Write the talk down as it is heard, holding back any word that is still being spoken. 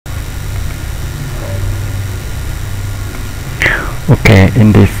Okay,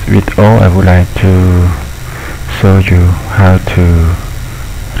 in this video I would like to show you how to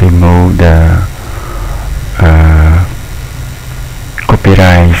remove the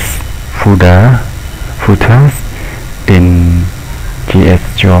copyright footers in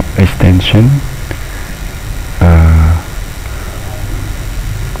JS Job Extension.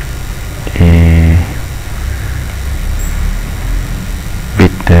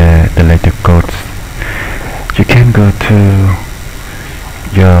 With the later codes, you can go to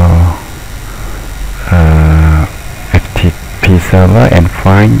your FTP server and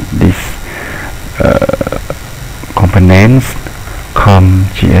find this components com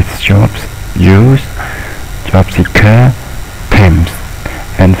JS jobs use jobseeker temps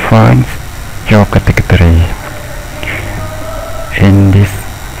and find your category. In this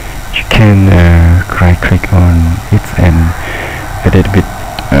you can right click on it and edit with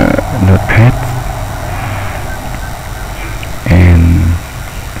notepad and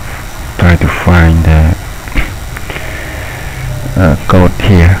try to find the code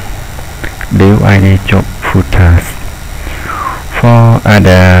here. Div ID job footers. For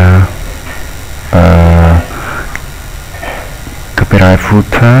other copyright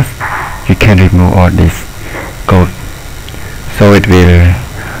footers, you can remove all this code, so it will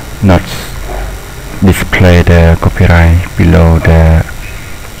not display the copyright below the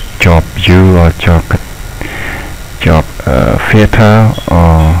job view or job filter,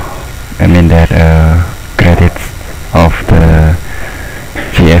 or I mean that credits of the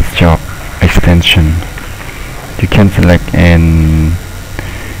JS job extension. You can select and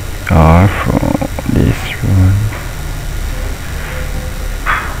for this one.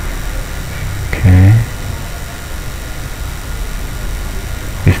 Okay,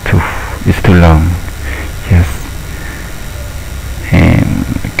 it's too long. Yes, and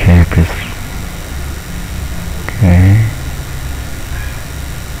okay, please.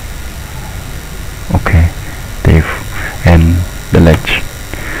 Okay, div and delete,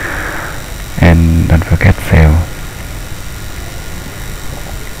 and don't forget save,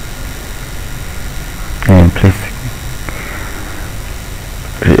 and please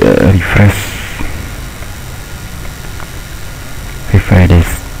refresh this,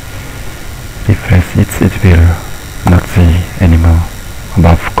 refresh it will not see anymore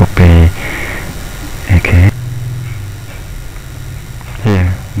above copy. Okay,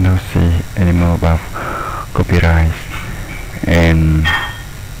 here no see anymore above copyright and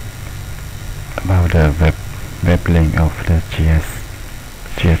about the web link of the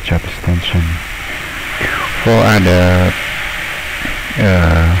JS job extension. For other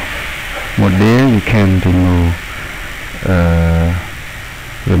module, you can remove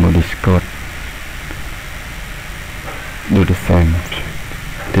this code. Do the same.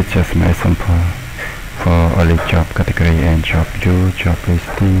 This is just my example for only job category and job view, job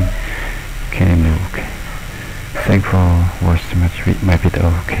listing. Can remove. Okay. Thanks for watching my video.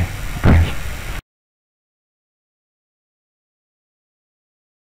 Okay, bye.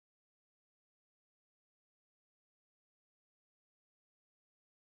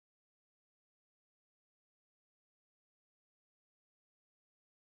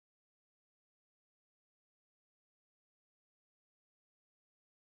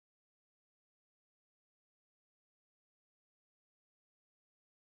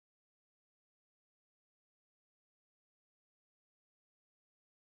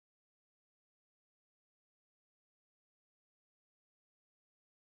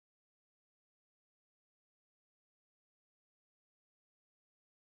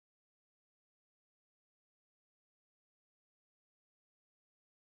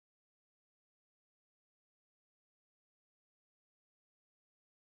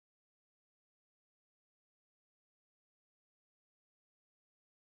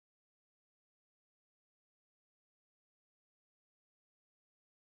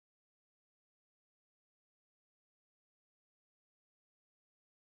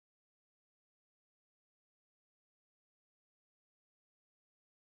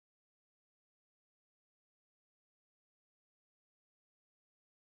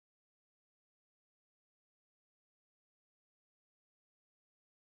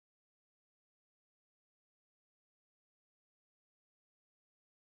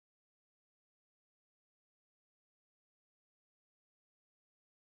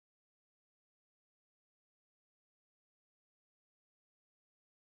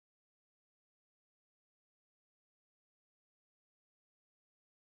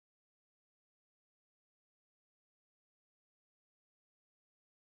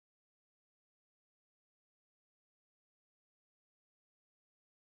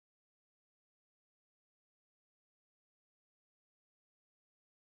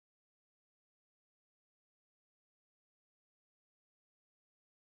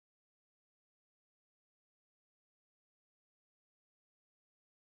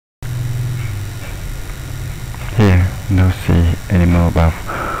 Here, no see anymore about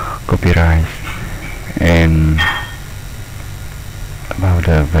copyright and about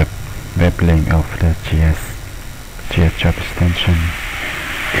the web link of the JS job extension.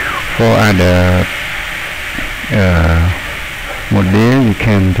 For other module, you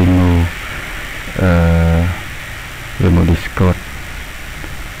can remove this code.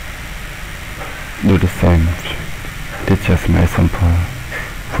 Do the same. This is just my example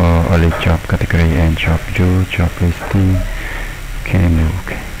for only job category and job view, job listing.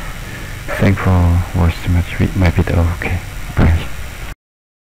 Okay. Thanks for watching my video. Okay.